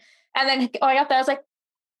thing, and then going up there, I was like,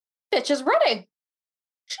 bitch is running.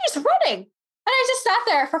 She's running, and I just sat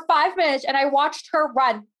there for 5 minutes and I watched her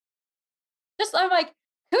run. I'm like,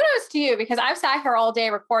 kudos to you because I've sat here all day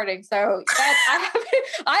recording, so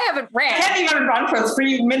I haven't ran. I can't even run for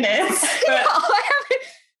 3 minutes. But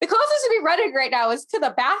the closest to me running right now is to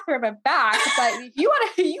the bathroom and back. But if you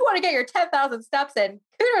want to get your 10,000 steps in,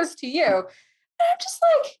 kudos to you. And I'm just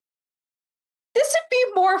like, this would be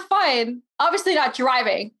more fun. Obviously not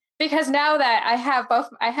driving, because now that I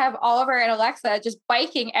have Oliver and Alexa just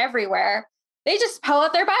biking everywhere. They just pull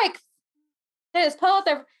out their bikes. They just pull out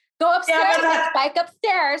go upstairs, bike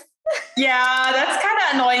upstairs. Yeah, that's kind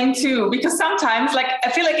of annoying too, because sometimes like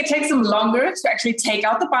I feel like it takes them longer to actually take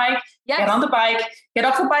out the bike, get on the bike, get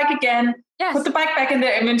off the bike again, put the bike back in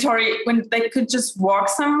their inventory when they could just walk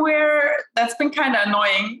somewhere. That's been kind of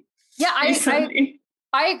annoying. Yeah,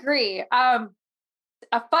 I agree. A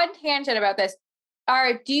fun tangent about this.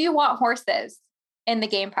 Do you want horses in the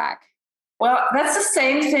game pack? Well, that's the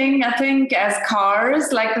same thing, I think, as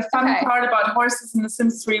cars. Like the fun part about horses in The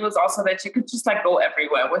Sims 3 was also that you could just like go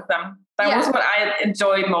everywhere with them. That was what I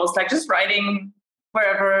enjoyed most, like just riding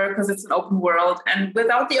wherever, because it's an open world. And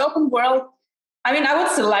without the open world, I mean, I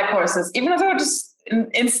would still like horses, even if they were just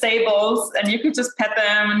in stables and you could just pet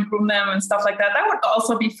them and groom them and stuff like that. That would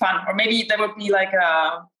also be fun. Or maybe there would be like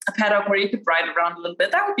a paddock where you could ride around a little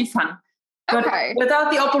bit. That would be fun. But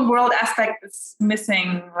without the open world aspect, it's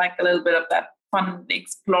missing like a little bit of that fun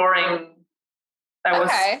exploring. That was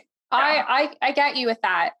Okay. I get you with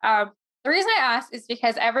that. The reason I asked is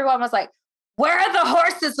because everyone was like, where are the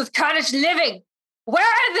horses with cottage living? Where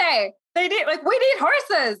are they? They need we need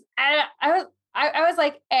horses. And I was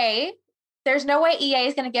like, A, there's no way EA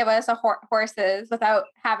is going to give us horses without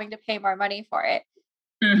having to pay more money for it.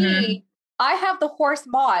 B, I have the horse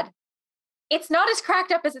mod. It's not as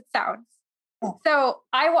cracked up as it sounds. So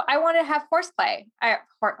I want to have horseplay. Oh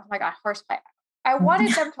my God, horseplay. I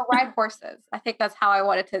wanted them to ride horses. I think that's how I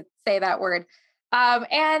wanted to say that word.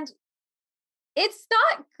 And it's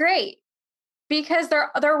not great because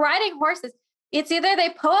they're riding horses. It's either they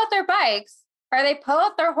pull out their bikes or they pull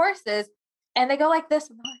out their horses and they go like this.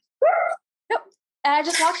 Nope. And I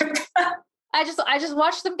just watch them. I just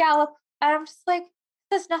watch them gallop, and I'm just like,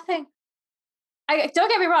 there's nothing. Don't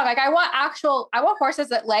get me wrong. Like I want horses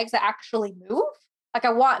that legs that actually move. Like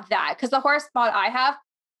I want that because the horse mod I have,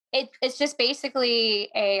 it's just basically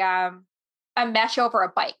a mesh over a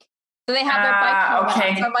bike. So they have their bike helmet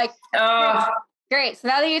on. So I'm like, great. So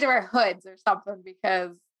now they need to wear hoods or something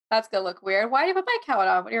because that's gonna look weird. Why do you have a bike helmet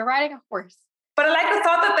on when you're riding a horse? But I like the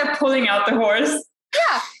thought that they're pulling out the horse.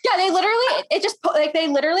 Yeah. They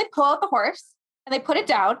literally pull out the horse and they put it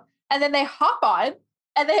down and then they hop on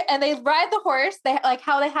and they ride the horse. They like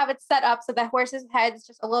how they have it set up so the horse's head is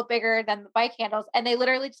just a little bigger than the bike handles, and they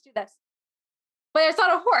literally just do this. But it's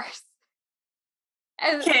not a horse.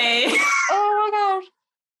 And, okay. Oh my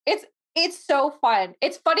gosh. It's so fun.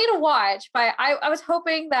 It's funny to watch, but I was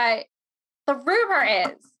hoping that the rumor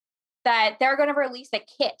is that they're going to release a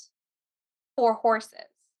kit for horses.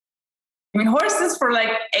 I mean, horses for like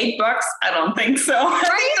 $8? I don't think so. Right?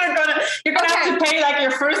 I think you're gonna have to pay like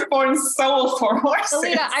your firstborn soul for horses.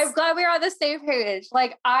 Alina, I'm glad we're on the same page.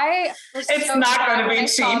 Like it's so not going to be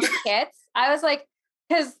cheap. Kits. I was like,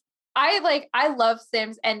 because I love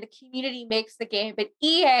Sims and the community makes the game, but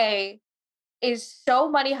EA is so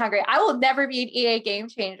money hungry. I will never be an EA game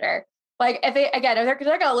changer. Like if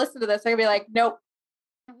they're gonna listen to this, they're gonna be like, nope,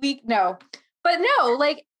 no. But no,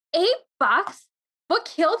 like $8. What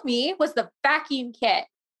killed me was the vacuum kit.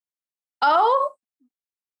 Oh,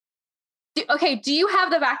 do you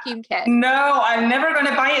have the vacuum kit? No, I'm never going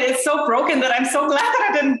to buy it. It's so broken that I'm so glad that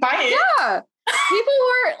I didn't buy it. Yeah. People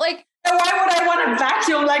were like, why would I want to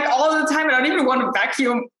vacuum like all the time? I don't even want to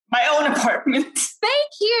vacuum my own apartment.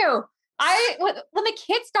 Thank you. When the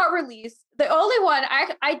kits got released, the only one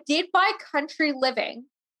I did buy Country Living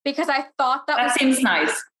because I thought that seems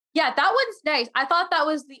nice. Yeah, that one's nice. I thought that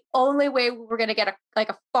was the only way we were going to get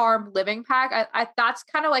a farm living pack. That's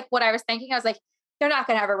kind of like what I was thinking. I was like, they're not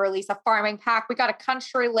going to ever release a farming pack. We got a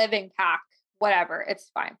country living pack, whatever.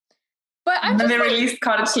 It's fine. But then they released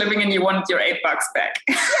cottage living and you wanted your $8 back.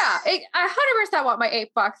 Yeah, I 100% want my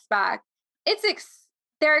 $8 back.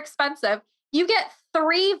 They're expensive. You get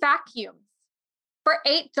 3 vacuums for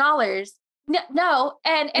 $8. No,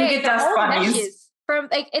 and you get dust bunnies.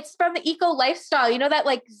 It's from the eco lifestyle, you know, that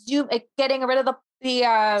like zoom, getting rid of the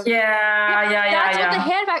that's what the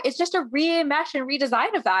hand vac. It's just a remesh and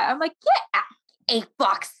redesign of that. I'm like, yeah,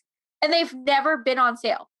 $8, and they've never been on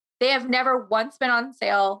sale. They have never once been on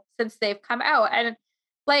sale since they've come out. And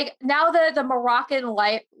like now the Moroccan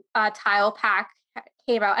light tile pack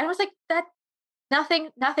came out, and I was like,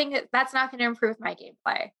 nothing. That's not going to improve my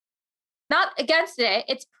gameplay. Not against it.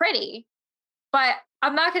 It's pretty, but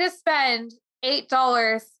I'm not going to spend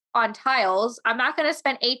 $8 on tiles. I'm not going to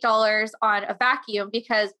spend $8 on a vacuum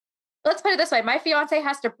because let's put it this way. My fiance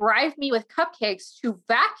has to bribe me with cupcakes to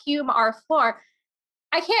vacuum our floor.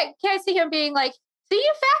 I can't see him being like, so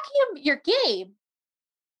you vacuum your game.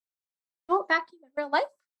 Don't vacuum in real life.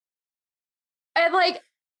 And like,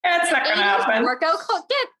 that's not going to happen. Workout clothes.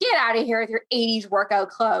 Get out of here with your 80s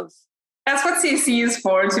workout clothes. That's what CC is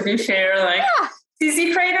for, to be fair. Like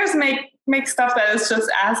CC creators make stuff that is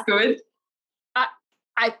just as good.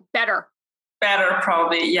 Better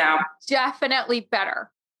probably, yeah. Definitely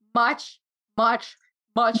better. Much better.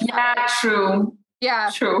 True.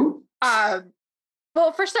 Yeah. True.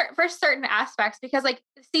 Well, for certain aspects, because like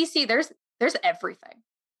CC, there's everything.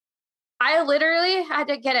 I literally had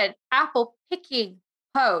to get an apple picking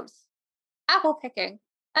hose. Apple picking.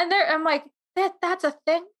 And I'm like, that's a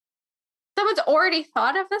thing. Someone's already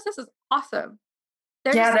thought of this. This is awesome.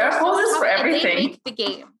 There are hoses for everything. They make the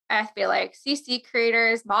game. I feel like CC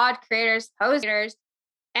creators, mod creators, hose creators,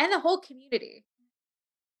 and the whole community.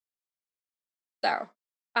 So,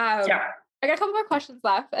 I got a couple more questions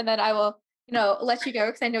left, and then I will, let you go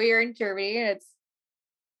because I know you're in Germany and it's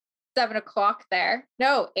 7:00 there.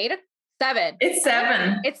 No, 7. It's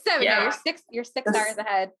 7. It's 7. Yeah. You're 6 hours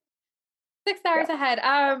ahead. 6 hours ahead.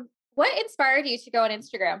 What inspired you to go on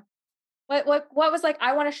Instagram? What was like,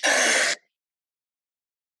 I want to show you.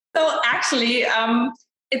 So actually,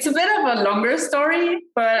 it's a bit of a longer story,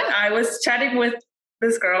 but I was chatting with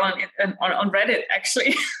this girl on Reddit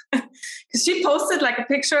actually, because she posted like a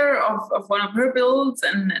picture of one of her builds,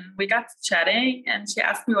 and we got to chatting, and she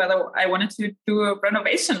asked me whether I wanted to do a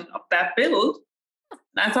renovation of that build.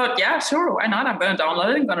 And I thought, yeah, sure, why not? I'm going to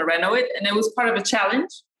download it, I'm going to renovate it, and it was part of a challenge.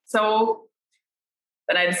 So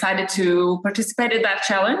then I decided to participate in that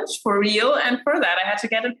challenge for real, and for that I had to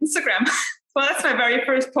get an Instagram. So that's my very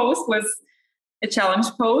first post, was a challenge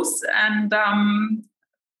post, and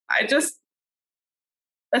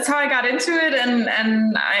that's how I got into it,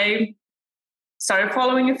 and I started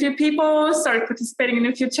following a few people, started participating in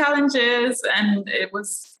a few challenges, and it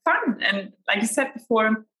was fun. And like you said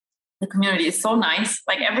before, the community is so nice.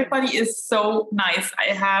 Like everybody is so nice.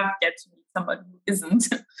 I have yet to meet somebody who isn't.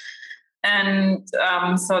 And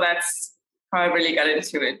so that's how I really got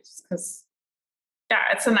into it, because yeah,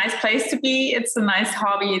 it's a nice place to be. It's a nice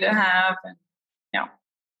hobby to have. And yeah.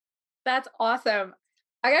 That's awesome.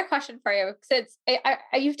 I got a question for you, since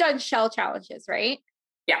you've done shell challenges, right?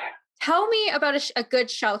 Yeah. Tell me about a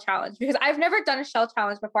good shell challenge, because I've never done a shell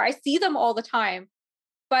challenge before. I see them all the time,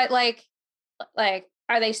 but like,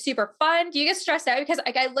 are they super fun? Do you get stressed out? Because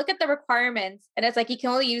like I look at the requirements and it's like, you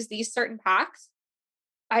can only use these certain packs.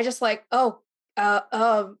 I just like, I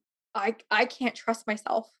can't trust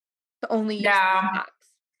myself to only use these packs.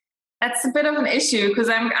 That's a bit of an issue, because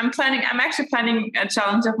I'm actually planning a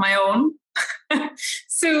challenge of my own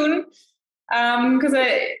soon. Because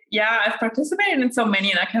I've participated in so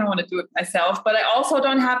many, and I kind of want to do it myself, but I also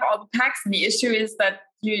don't have all the packs. And the issue is that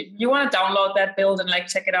you want to download that build and like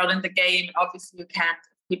check it out in the game. Obviously you can't.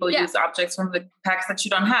 People use objects from the packs that you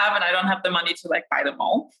don't have, and I don't have the money to like buy them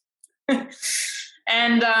all.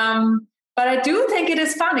 And but I do think it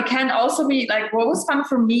is fun. It can also be like, what was fun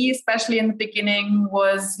for me, especially in the beginning,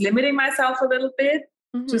 was limiting myself a little bit,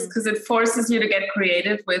 just because it forces you to get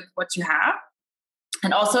creative with what you have.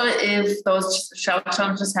 And also, if those shell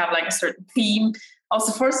challenges have like a certain theme,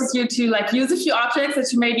 also forces you to like use a few objects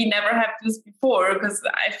that you maybe never have used before. Because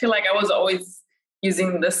I feel like I was always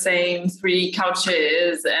using the same 3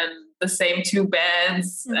 couches and the same 2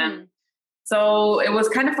 beds. And so it was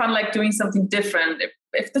kind of fun, like doing something different.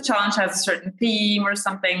 If the challenge has a certain theme or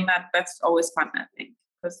something, that's always fun, I think.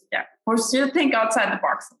 Because forces you to think outside the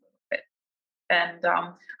box a little bit. And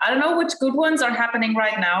I don't know which good ones are happening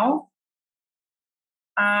right now.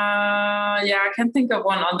 I can't think of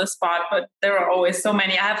one on the spot, but there are always so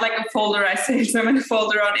many. I have like a folder, I save them in a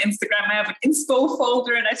folder on Instagram. I have an inspo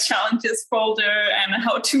folder and a challenges folder and a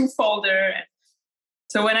how-to folder.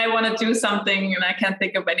 So when I want to do something and I can't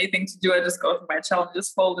think of anything to do, I just go to my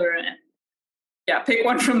challenges folder and pick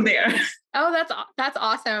one from there. Oh, that's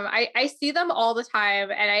awesome. I see them all the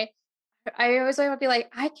time, and I always want to be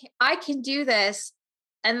like, I can do this.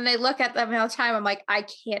 And then they look at them all the time. I'm like, I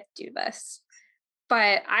can't do this.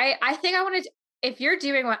 But I think I want to, if you're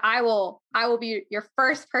doing one, I will be your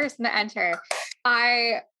first person to enter.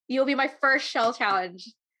 You'll be my first shell challenge.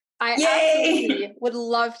 I absolutely would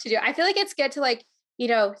love to do it. I feel like it's good to like,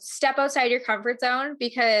 step outside your comfort zone,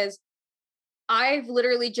 because I've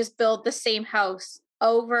literally just built the same house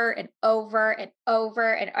over and over and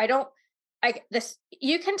over. And I don't like this.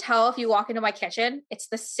 You can tell if you walk into my kitchen, it's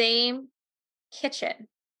the same kitchen,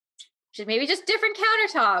 maybe just different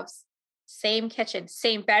countertops. Same kitchen,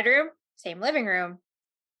 same bedroom, same living room,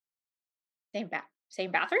 same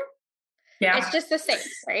bathroom. Yeah. It's just the same,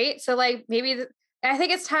 right? So like maybe I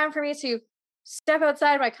think it's time for me to step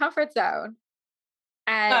outside my comfort zone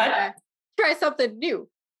and try something new.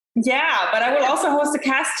 Yeah, but I will also host a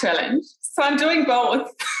cast challenge. So I'm doing both.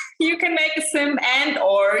 You can make a sim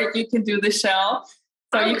or you can do the shell.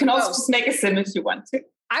 So you can also just make a sim if you want to.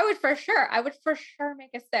 I would for sure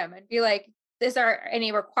make a sim and be like, is there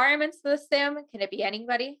any requirements for the sim? Can it be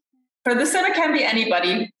anybody? For the sim, it can be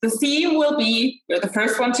anybody. The theme will be, you're the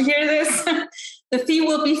first one to hear this, the theme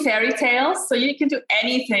will be fairy tales. So you can do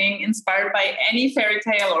anything inspired by any fairy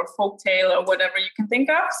tale or folk tale or whatever you can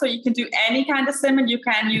think of. So you can do any kind of sim, and you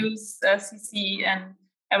can use CC and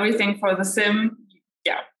everything for the sim.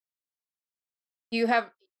 Yeah.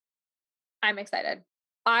 I'm excited.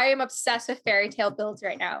 I am obsessed with fairy tale builds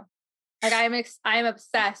right now. Like I'm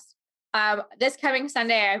obsessed. This coming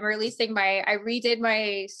Sunday, I redid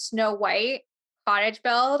my Snow White cottage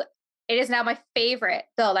build. It is now my favorite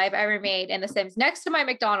build I've ever made in The Sims, next to my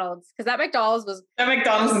McDonald's, because that McDonald's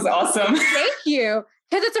is awesome. Thank you.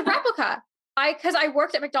 Because it's a replica. Because I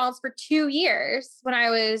worked at McDonald's for 2 years when I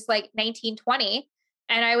was like 19, 20,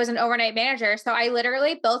 and I was an overnight manager. So I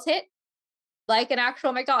literally built it like an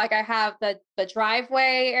actual McDonald's. Like I have the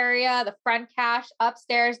driveway area, the front cache,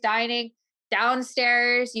 upstairs dining,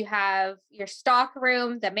 downstairs you have your stock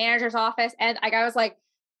room, the manager's office, and like I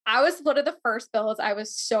was one of the first builds I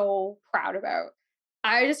was so proud about.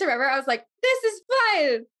 I just remember I was like, this is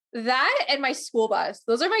fun. That and my school bus.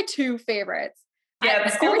 Those are my two favorites. Yeah, the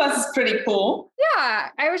school bus is pretty cool. Yeah.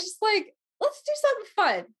 I was just like, let's do something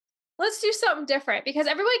fun. Let's do something different because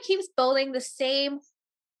everybody keeps building the same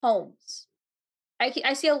homes.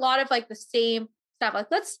 I see a lot of like the same stuff. Like,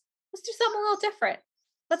 let's do something a little different.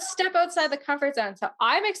 Let's step outside the comfort zone. So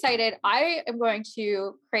I'm excited. I am going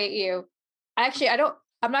to create you. Actually,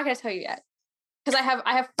 I'm not going to tell you yet. Because I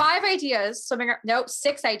have 5 ideas swimming, no,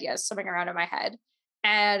 6 ideas swimming around in my head,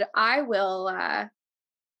 and I will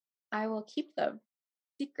keep them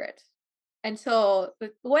secret until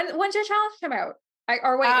when's your challenge come out?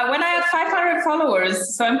 When I have 500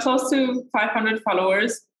 followers, so I'm close to 500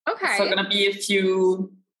 followers. Okay, so gonna be a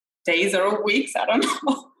few days or weeks. I don't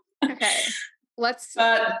know. Okay, let's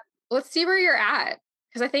see where you're at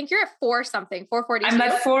because I think you're at 442. I'm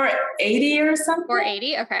at 480 or something.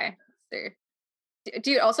 480. Okay, let's see.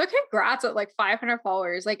 Dude, also congrats at like 500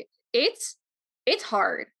 followers. Like it's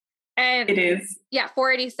hard. And it is. Yeah,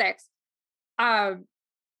 486.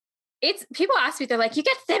 It's people ask me, they're like, you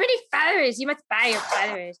get 70 followers, you must buy your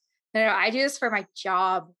followers. No, I do this for my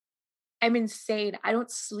job. I'm insane. I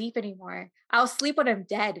don't sleep anymore. I'll sleep when I'm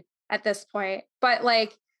dead at this point. But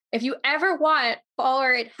like, if you ever want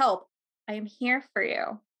follower and help, I am here for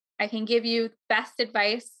you. I can give you best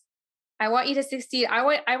advice. I want you to succeed. I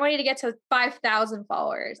want you to get to 5,000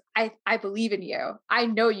 followers. I believe in you. I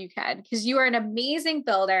know you can because you are an amazing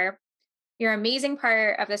builder. You're an amazing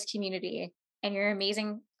part of this community and you're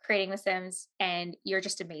amazing creating The Sims and you're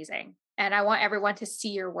just amazing. And I want everyone to see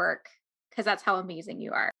your work because that's how amazing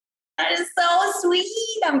you are. That is so sweet.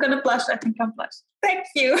 I'm going to blush. I think I'm blushed. Thank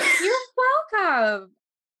you. You're welcome.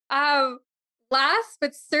 Last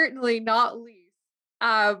but certainly not least,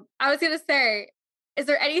 I was going to say, is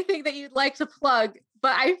there anything that you'd like to plug?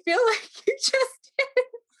 But I feel like you just did.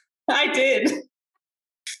 I did. Is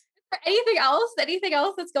there anything else? Anything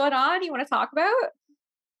else that's going on you want to talk about?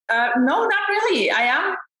 No, not really. I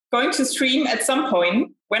am going to stream at some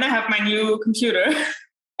point when I have my new computer.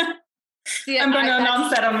 Yeah, I'm going to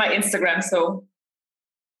announce that on my Instagram. So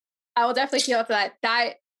I will definitely keep up to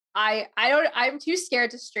that. I'm too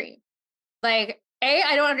scared to stream. Like,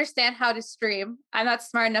 I don't understand how to stream. I'm not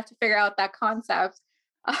smart enough to figure out that concept.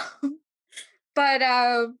 But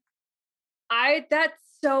that's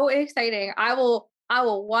so exciting. I will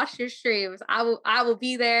watch your streams. I will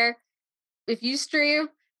be there. If you stream,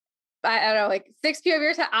 I don't know, like 6 p.m.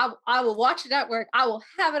 your time, I will watch it at work. I will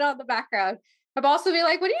have it on the background. I'm also be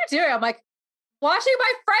like, what are you doing? I'm like, watching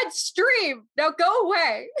my friends stream. Now go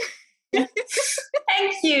away.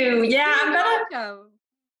 Thank you. Yeah,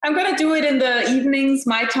 I'm gonna do it in the evenings,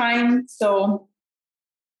 my time. So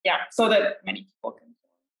yeah, so that many people can.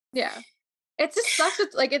 Yeah. It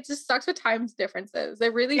just sucks with times differences.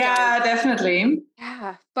 It really does. Yeah, definitely.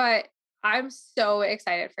 Yeah. But I'm so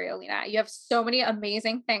excited for you, Alina. You have so many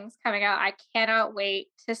amazing things coming out. I cannot wait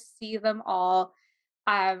to see them all.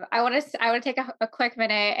 I want to take a quick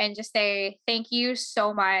minute and just say thank you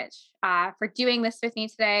so much for doing this with me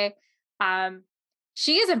today.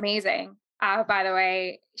 She is amazing. By the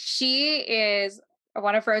way, she is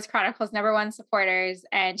one of Rose Chronicles' #1 supporters,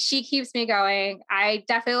 and she keeps me going. I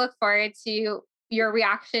definitely look forward to your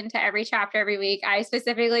reaction to every chapter every week. I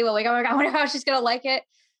specifically will wake up, I wonder how she's going to like it.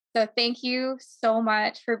 So thank you so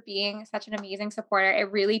much for being such an amazing supporter.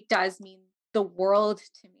 It really does mean the world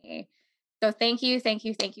to me. So thank you. And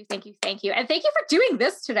thank you for doing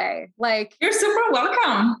this today. Like, you're super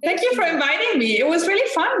welcome. Thank you for inviting me. It was really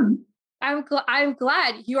fun. I'm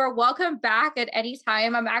glad. You are welcome back at any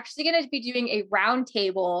time. I'm actually going to be doing a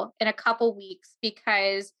roundtable in a couple weeks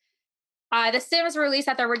because The Sims released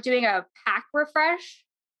that we're doing a pack refresh,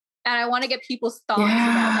 and I want to get people's thoughts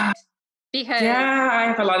about it. Because I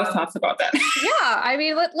have a lot of thoughts about that. Yeah, I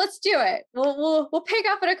mean, let's do it. We'll pick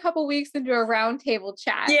up in a couple weeks and do a roundtable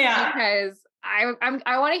chat. Yeah, because I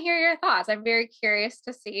want to hear your thoughts. I'm very curious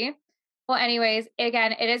to see. Well, anyways,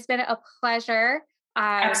 again, it has been a pleasure.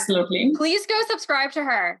 Absolutely. Please go subscribe to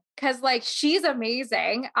her because like she's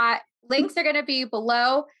amazing. Links are going to be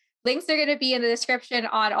below. Links are going to be in the description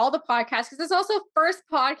on all the podcasts because it's also first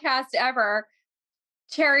podcast ever.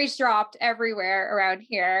 Cherries dropped everywhere around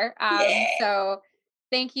here. So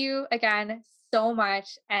thank you again so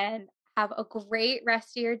much and have a great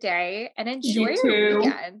rest of your day and enjoy your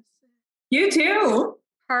weekend. You too.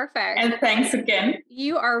 Perfect. And thanks again.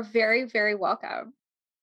 You are very, very welcome.